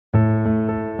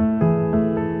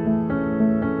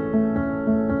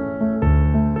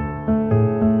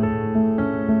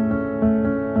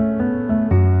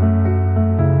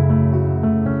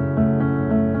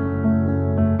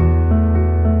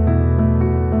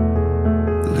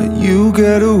you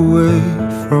get away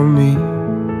from me,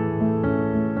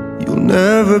 you'll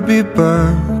never be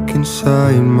back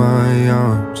inside my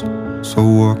arms. So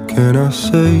what can I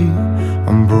say?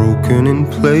 I'm broken in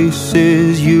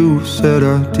places you said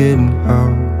I didn't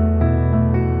have.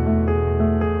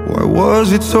 Why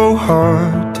was it so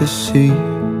hard to see?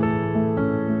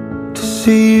 To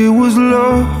see it was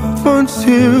love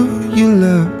until you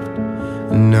left.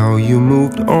 And now you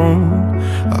moved on.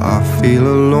 I feel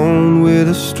alone with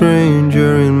a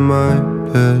stranger in my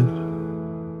bed.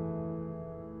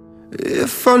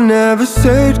 If I never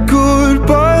said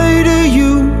goodbye to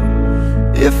you,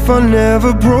 if I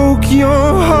never broke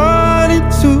your heart in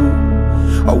two,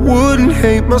 I wouldn't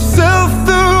hate myself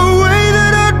the way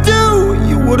that I do.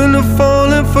 You wouldn't have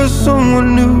fallen for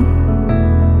someone new.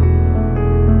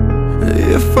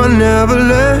 If I never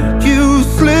let you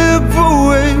slip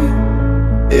away,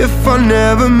 if I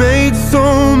never made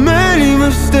so many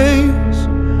mistakes,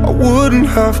 I wouldn't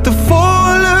have to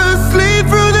fall asleep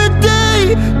through the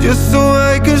day just so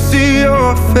I could see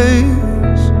your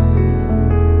face.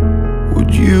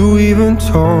 Would you even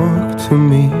talk to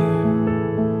me?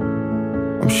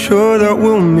 I'm sure that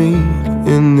we'll meet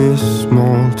in this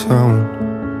small town.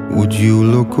 Would you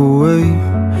look away,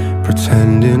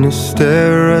 pretending to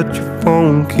stare at your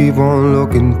phone, keep on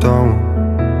looking down?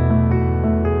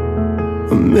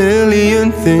 A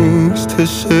million things to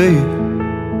say,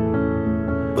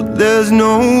 but there's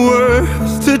no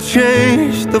words to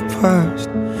change the past.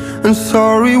 And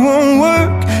sorry won't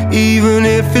work, even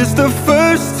if it's the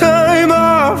first time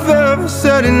I've ever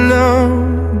said it now.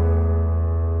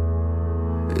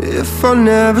 If I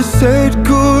never said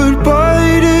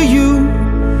goodbye to you,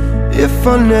 if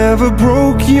I never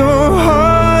broke your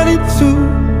heart in two,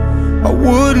 I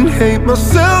wouldn't hate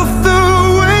myself the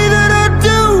way that I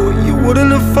do. You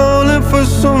wouldn't have fallen for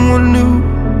someone new.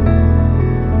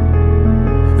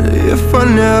 If I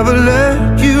never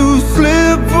let you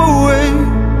slip away,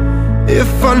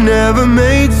 if I never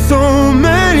made so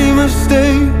many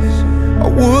mistakes, I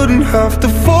wouldn't have to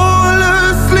fall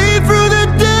asleep through the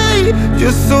day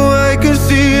just so I could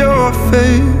see your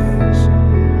face.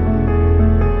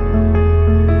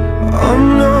 I'm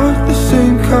not the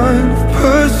same kind of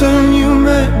person you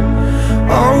met.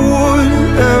 I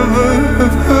wouldn't ever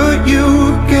have hurt you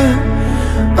again.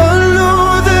 I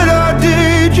know that I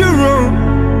did you wrong.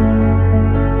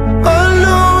 I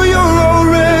know you're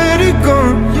already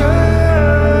gone.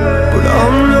 But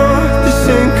I'm not the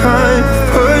same kind of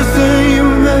person you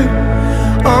met.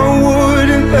 I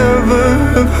wouldn't ever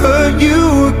have hurt you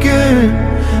again.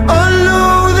 I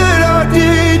know that I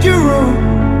did you wrong.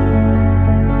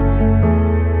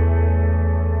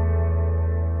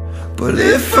 But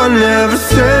if I never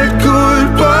said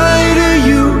goodbye to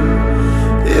you,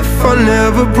 if I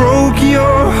never broke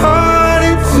your heart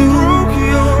in two,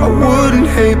 I wouldn't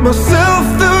hate myself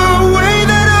the way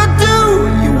that I do.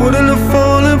 You wouldn't have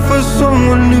fallen for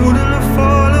someone new.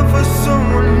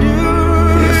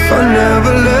 If I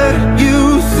never let you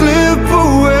slip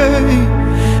away,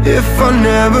 if I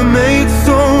never made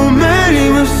so many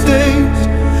mistakes,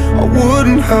 I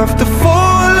wouldn't have to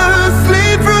fall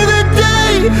asleep through the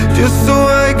day just so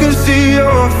I could see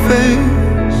your face.